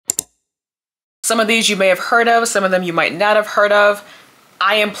Some of these you may have heard of, some of them you might not have heard of.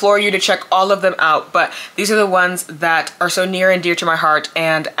 I implore you to check all of them out, but these are the ones that are so near and dear to my heart,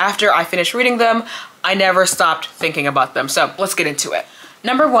 and after I finished reading them, I never stopped thinking about them. So let's get into it.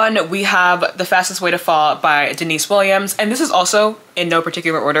 Number 1, we have The Fastest Way to Fall by Denise Williams, and this is also in no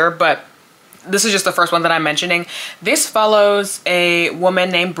particular order, but this is just the first one that I'm mentioning. This follows a woman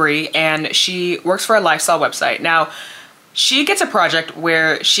named Bree, and she works for a lifestyle website. Now, she gets a project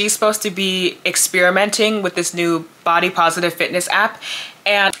where she's supposed to be experimenting with this new body positive fitness app,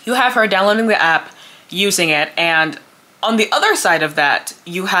 and you have her downloading the app, using it, and on the other side of that,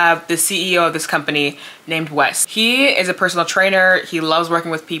 you have the CEO of this company named Wes. He is a personal trainer. He loves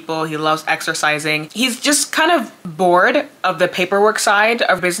working with people. He loves exercising. He's just kind of bored of the paperwork side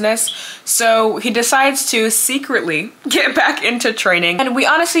of business. So he decides to secretly get back into training. And we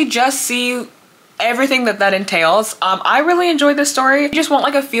honestly just see everything that entails. I really enjoyed this story. You just want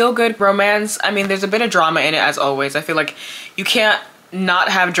like a feel-good romance. I mean, there's a bit of drama in it as always. I feel like you can't not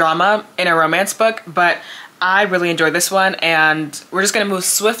have drama in a romance book, but I really enjoyed this one, and we're just gonna move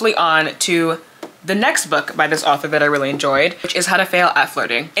swiftly on to the next book by this author that I really enjoyed, which is How to Fail at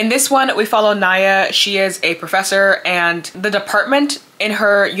Flirting. In this one, we follow Naya. She is a professor, and the department in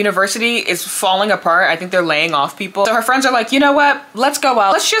her university is falling apart. I think they're laying off people. So her friends are like, you know what? Let's go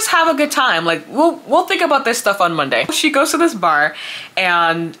out. Let's just have a good time. Like, we'll think about this stuff on Monday. She goes to this bar,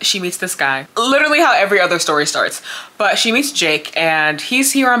 and she meets this guy. Literally how every other story starts. But she meets Jake, and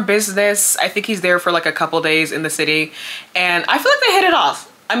he's here on business. I think he's there for like a couple days in the city, and I feel like they hit it off.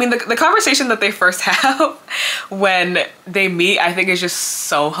 I mean, the conversation that they first have when they meet, I think is just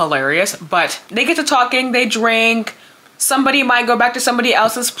so hilarious. But they get to talking, they drink, somebody might go back to somebody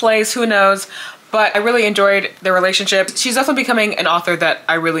else's place, who knows. But I really enjoyed their relationship. She's definitely becoming an author that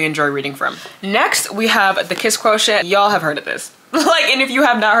I really enjoy reading from. Next, we have The Kiss Quotient. Y'all have heard of this. And if you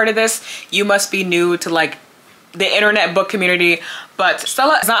have not heard of this, you must be new to like the internet book community. But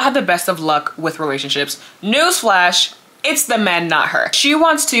Stella has not had the best of luck with relationships. Newsflash. It's the men, not her. She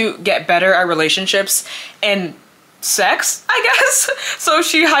wants to get better at relationships and sex, I guess. So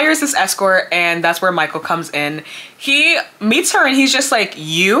she hires this escort, and that's where Michael comes in. He meets her and he's just like,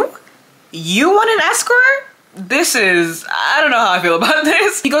 you want an escort? This is, I don't know how I feel about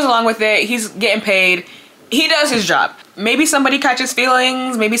this. He goes along with it. He's getting paid. He does his job. Maybe somebody catches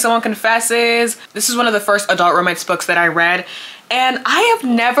feelings. Maybe someone confesses. This is one of the first adult romance books that I read, and I have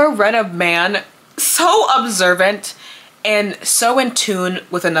never read a man so observant and so in tune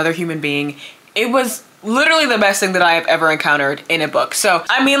with another human being. It was literally the best thing that I have ever encountered in a book. So,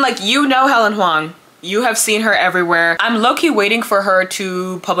 I mean, like, you know Helen Huang. You have seen her everywhere. I'm low-key waiting for her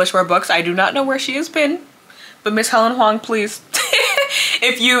to publish more books. I do not know where she has been, but Miss Helen Huang, please.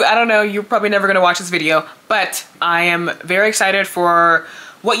 If you, I don't know, you're probably never gonna watch this video, but I am very excited for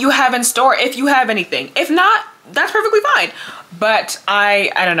what you have in store, if you have anything. If not, that's perfectly fine. But I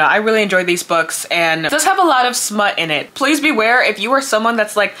don't know, I really enjoyed these books, and it does have a lot of smut in it. Please beware if you are someone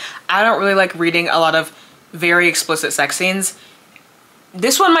that's like, I don't really like reading a lot of very explicit sex scenes.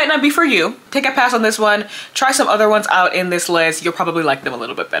 This one might not be for you. Take a pass on this one. Try some other ones out in this list. You'll probably like them a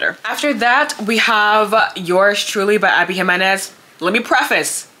little bit better. After that, we have Yours Truly by Abby Jimenez. Let me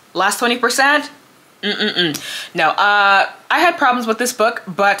preface, last 20%? No, I had problems with this book,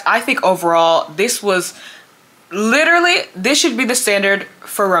 but I think overall this was literally, this should be the standard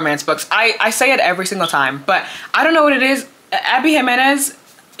for romance books. I say it every single time, but I don't know what it is. Abby Jimenez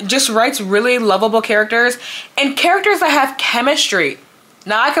just writes really lovable characters and characters that have chemistry.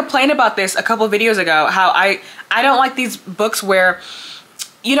 Now, I complained about this a couple videos ago, how I don't like these books where,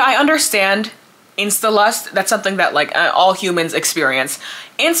 you know, I understand insta-lust. That's something that like all humans experience.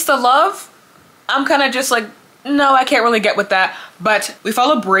 Insta-love, I'm kind of just like, no, I can't really get with that. But we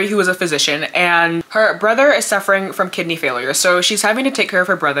follow Brie, who is a physician, and her brother is suffering from kidney failure. So she's having to take care of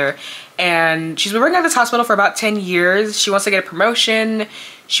her brother, and she's been working at this hospital for about 10 years. She wants to get a promotion.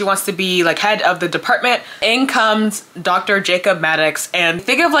 She wants to be like head of the department. In comes Dr. Jacob Maddox, and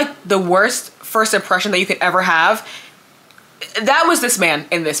think of like the worst first impression that you could ever have. That was this man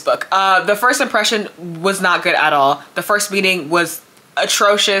in this book. The first impression was not good at all. The first meeting was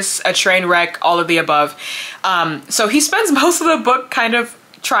atrocious, a train wreck, all of the above. So he spends most of the book kind of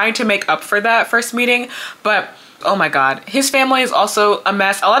trying to make up for that first meeting, but oh my god, his family is also a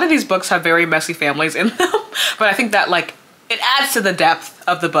mess. A lot of these books have very messy families in them, but I think that like it adds to the depth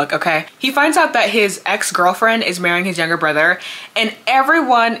of the book, okay? He finds out that his ex-girlfriend is marrying his younger brother, and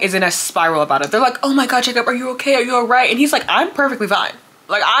everyone is in a spiral about it. They're like, oh my god, Jacob, are you okay? Are you all right? And he's like, I'm perfectly fine.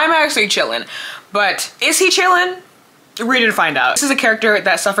 Like, I'm actually chilling. But is he chilling? read and find out. This is a character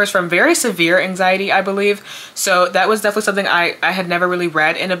that suffers from very severe anxiety, I believe. So that was definitely something I had never really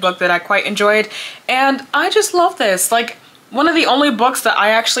read in a book that I quite enjoyed. And I just love this. Like, one of the only books that I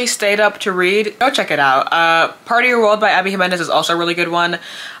actually stayed up to read. Go check it out. Part of Your World by Abby Jimenez is also a really good one.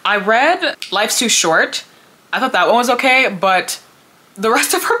 I read Life's Too Short. I thought that one was okay, but the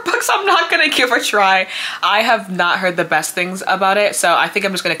rest of her books I'm not gonna give a try. I have not heard the best things about it, so I think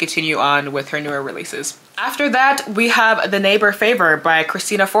I'm just gonna continue on with her newer releases. After that, we have The Neighbor Favor by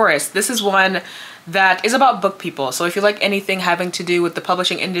Christina Forrest. This is one that is about book people. So if you like anything having to do with the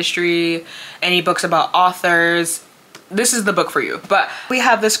publishing industry, any books about authors, this is the book for you. But we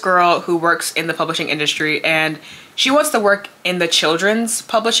have this girl who works in the publishing industry and she wants to work in the children's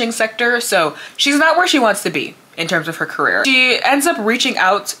publishing sector. So she's not where she wants to be in terms of her career. She ends up reaching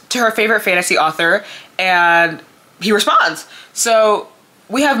out to her favorite fantasy author and he responds. So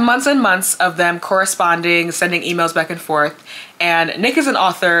we have months and months of them corresponding, sending emails back and forth. And Nick is an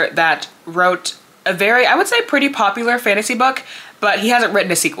author that wrote a very, I would say, pretty popular fantasy book, but he hasn't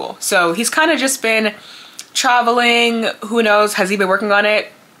written a sequel. So he's kind of just been traveling. Who knows, has he been working on it?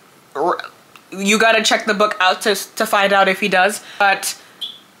 You gotta check the book out to find out if he does. But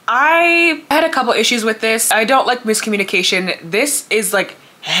I had a couple issues with this. I don't like miscommunication. This is like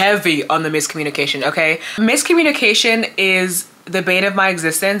heavy on the miscommunication, okay? Miscommunication is the bane of my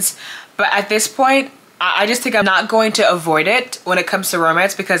existence, but at this point, I just think I'm not going to avoid it when it comes to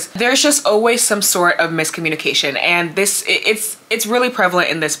romance because there's just always some sort of miscommunication, and it's really prevalent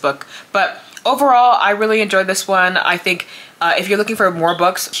in this book. But overall, I really enjoyed this one. I think if you're looking for more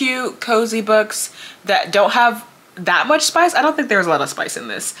books, cute, cozy books that don't have that much spice, I don't think there's a lot of spice in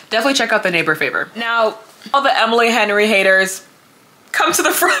this. Definitely check out The Neighbor Favor. Now, all the Emily Henry haters, come to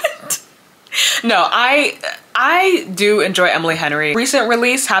the front. No, I do enjoy Emily Henry. Recent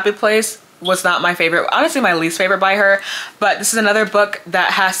release, Happy Place, was not my favorite. Honestly, my least favorite by her, but this is another book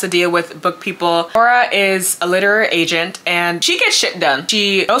that has to deal with book people. Laura is a literary agent and she gets shit done.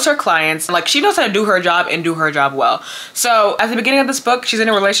 She knows her clients, like she knows how to do her job and do her job well. So at the beginning of this book, she's in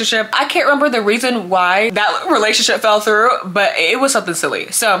a relationship. I can't remember the reason why that relationship fell through, but it was something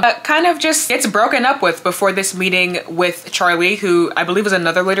silly. So that kind of just gets broken up with before this meeting with Charlie, who I believe is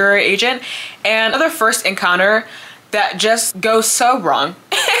another literary agent, and another first encounter that just goes so wrong.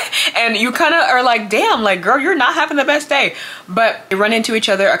 And you kind of are like, damn, like, girl, you're not having the best day. But they run into each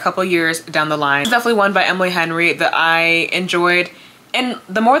other a couple years down the line. It's definitely one by Emily Henry that I enjoyed. And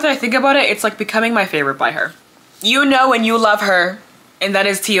the more that I think about it, it's like becoming my favorite by her. You know and you love her, and that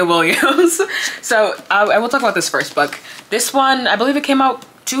is Tia Williams. So I will talk about this first book. This one, I believe it came out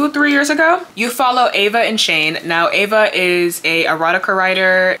 2 or 3 years ago. You follow Ava and Shane. Now Ava is a erotica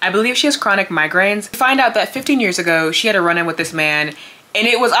writer. I believe she has chronic migraines. We find out that 15 years ago she had a run-in with this man, and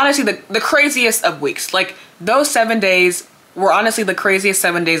it was honestly the craziest of weeks. Like, those 7 days were honestly the craziest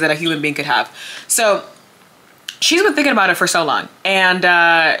 7 days that a human being could have. So she's been thinking about it for so long. And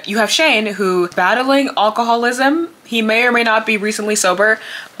you have Shane, who is battling alcoholism. He may or may not be recently sober,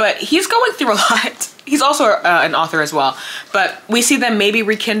 but he's going through a lot. He's also an author as well. But we see them maybe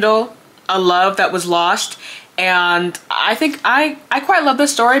rekindle a love that was lost. And I think I quite love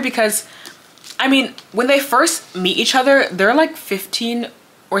this story because, I mean, when they first meet each other, they're like 15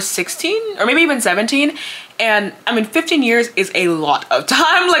 or 16 or maybe even 17. And I mean, 15 years is a lot of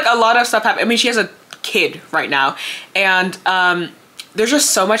time. Like, a lot of stuff happened. I mean, she has a kid right now. And there's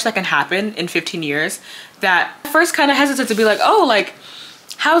just so much that can happen in 15 years that I first kind of hesitant to be like, oh, like,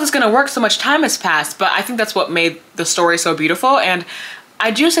 how is this gonna work? So much time has passed. But I think that's what made the story so beautiful. And I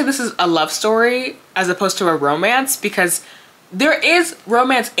do say this is a love story as opposed to a romance, because there is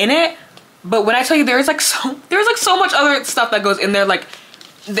romance in it. But when I tell you there's like so much other stuff that goes in there, like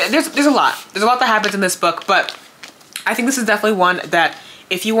there's a lot. There's a lot that happens in this book, but I think this is definitely one that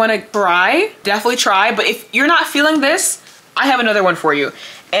if you want to try, definitely try. But if you're not feeling this, I have another one for you.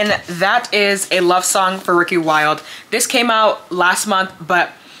 And that is A Love Song for Ricky Wilde. This came out last month,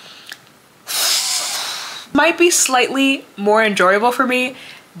 but might be slightly more enjoyable for me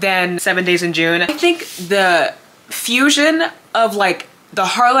than 7 Days in June. I think the fusion of like the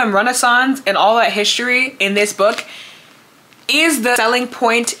Harlem Renaissance and all that history in this book is the selling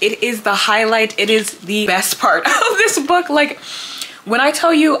point. It is the highlight. It is the best part of this book. Like, when I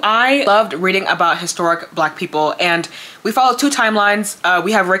tell you, I loved reading about historic Black people, and we follow 2 timelines.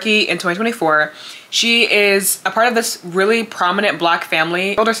 We have Ricky in 2024. She is a part of this really prominent Black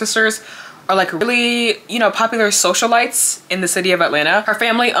family. Older sisters are like really, you know, popular socialites in the city of Atlanta. Her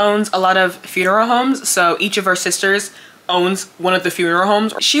family owns a lot of funeral homes, so each of her sisters owns one of the funeral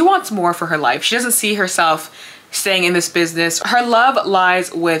homes. She wants more for her life. She doesn't see herself staying in this business. Her love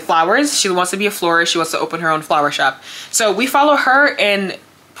lies with flowers. She wants to be a florist. She wants to open her own flower shop. So we follow her in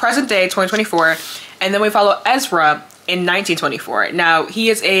present day 2024, and then we follow Ezra in 1924. Now, he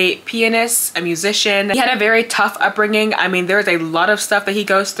is a pianist, a musician. He had a very tough upbringing. I mean, there's a lot of stuff that he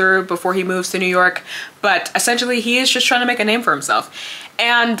goes through before he moves to New York, but essentially he is just trying to make a name for himself.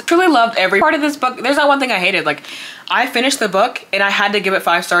 And truly loved every part of this book. There's not one thing I hated. Like, I finished the book and I had to give it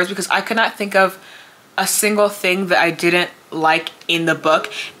 5 stars because I could not think of a single thing that I didn't like in the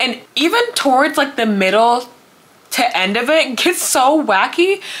book. And even towards like the middle to end of it gets so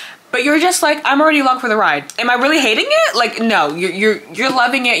wacky, but you're just like, I'm already along for the ride. Am I really hating it? Like, no, you're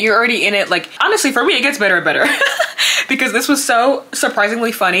loving it. You're already in it. Like, honestly, for me, it gets better and better because this was so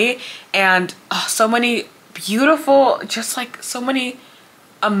surprisingly funny, and so many beautiful, just like so many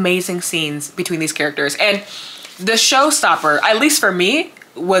amazing scenes between these characters. And the showstopper, at least for me,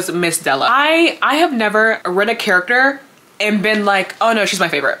 was Miss Della. I have never read a character and been like, oh no, she's my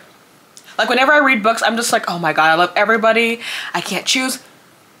favorite. Like, whenever I read books, I'm just like, oh my god, I love everybody. I can't choose.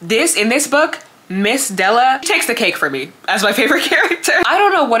 In this book, Miss Della takes the cake for me as my favorite character. I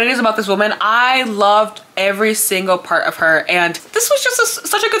don't know what it is about this woman. I loved every single part of her, and this was just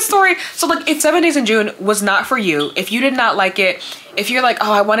such a good story. So like, if 7 Days in June was not for you, if you did not like it, if you're like,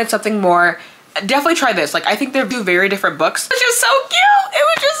 oh, I wanted something more, definitely try this. Like, I think they're 2 very different books. It's just so cute. It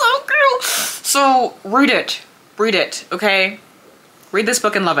was just so cute. So read it, okay? Read this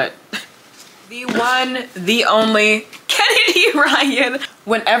book and love it. The one, the only, Kennedy Ryan.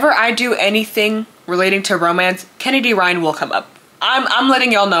 Whenever I do anything relating to romance, Kennedy Ryan will come up. I'm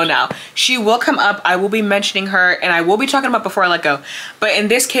letting y'all know now. She will come up. I will be mentioning her, and I will be talking about Before I Let Go. But in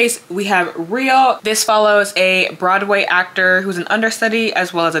this case, we have Rio. This follows a Broadway actor who's an understudy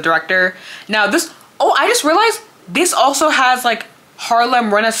as well as a director. Now this, oh, I just realized this also has like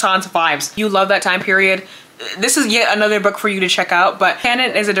Harlem Renaissance vibes. You love that time period. This is yet another book for you to check out, but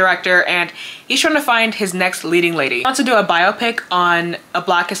Cannon is a director and he's trying to find his next leading lady. He wants to do a biopic on a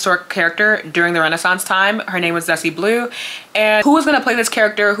Black historic character during the Renaissance time. Her name was Jessie Blue, and who is going to play this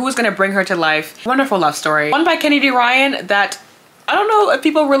character? Who is going to bring her to life? Wonderful love story. One by Kennedy Ryan that I don't know if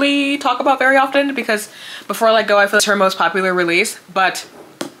people really talk about very often, because Before I Let Go, I feel it's her most popular release, but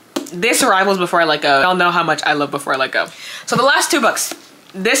this rivals Before I Let Go. Y'all know how much I love Before I Let Go. So the last 2 books.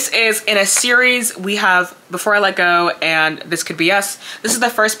 This is in a series. We have Before I Let Go and This Could Be Us. This is the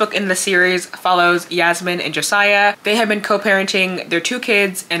first book in the series, follows Yasmin and Josiah. They have been co-parenting their 2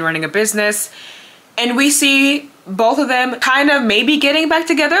 kids and running a business. And we see both of them kind of maybe getting back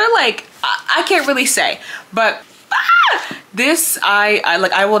together. Like, I can't really say, but this,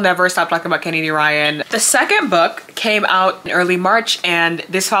 I will never stop talking about Kennedy Ryan. The second book came out in early March, and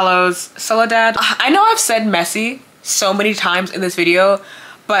this follows Soledad. I know I've said messy so many times in this video,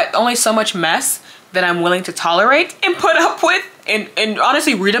 but only so much mess that I'm willing to tolerate and put up with and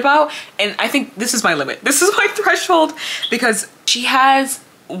honestly read about. And I think this is my limit. This is my threshold, because she has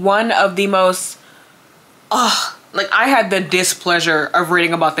one of the most, like, I had the displeasure of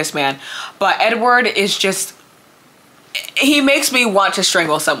reading about this man, but Edward is just, he makes me want to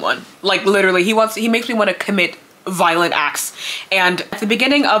strangle someone. Like, literally, he makes me want to commit violent acts. And at the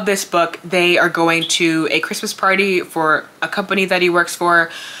beginning of this book, they are going to a Christmas party for a company that he works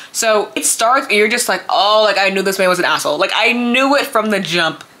for. So it starts and you're just like, oh, like, I knew this man was an asshole. Like, I knew it from the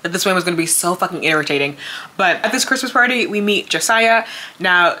jump that this man was going to be so fucking irritating. But at this Christmas party, we meet Josiah.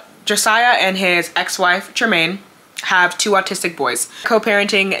 Now, Josiah and his ex-wife, Tremaine, have 2 autistic boys,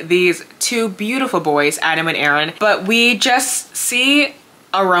 co-parenting these 2 beautiful boys, Adam and Aaron. But we just see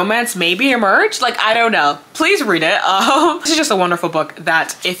a romance maybe emerge. Like, I don't know. Please read it. This is just a wonderful book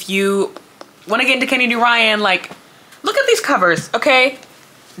that if you want to get into Kennedy Ryan, like, look at these covers, okay?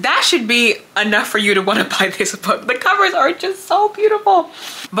 That should be enough for you to want to buy this book. The covers are just so beautiful.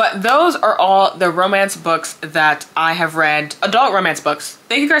 But those are all the romance books that I have read, adult romance books.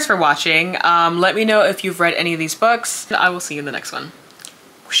 Thank you guys for watching. Let me know if you've read any of these books. I will see you in the next one.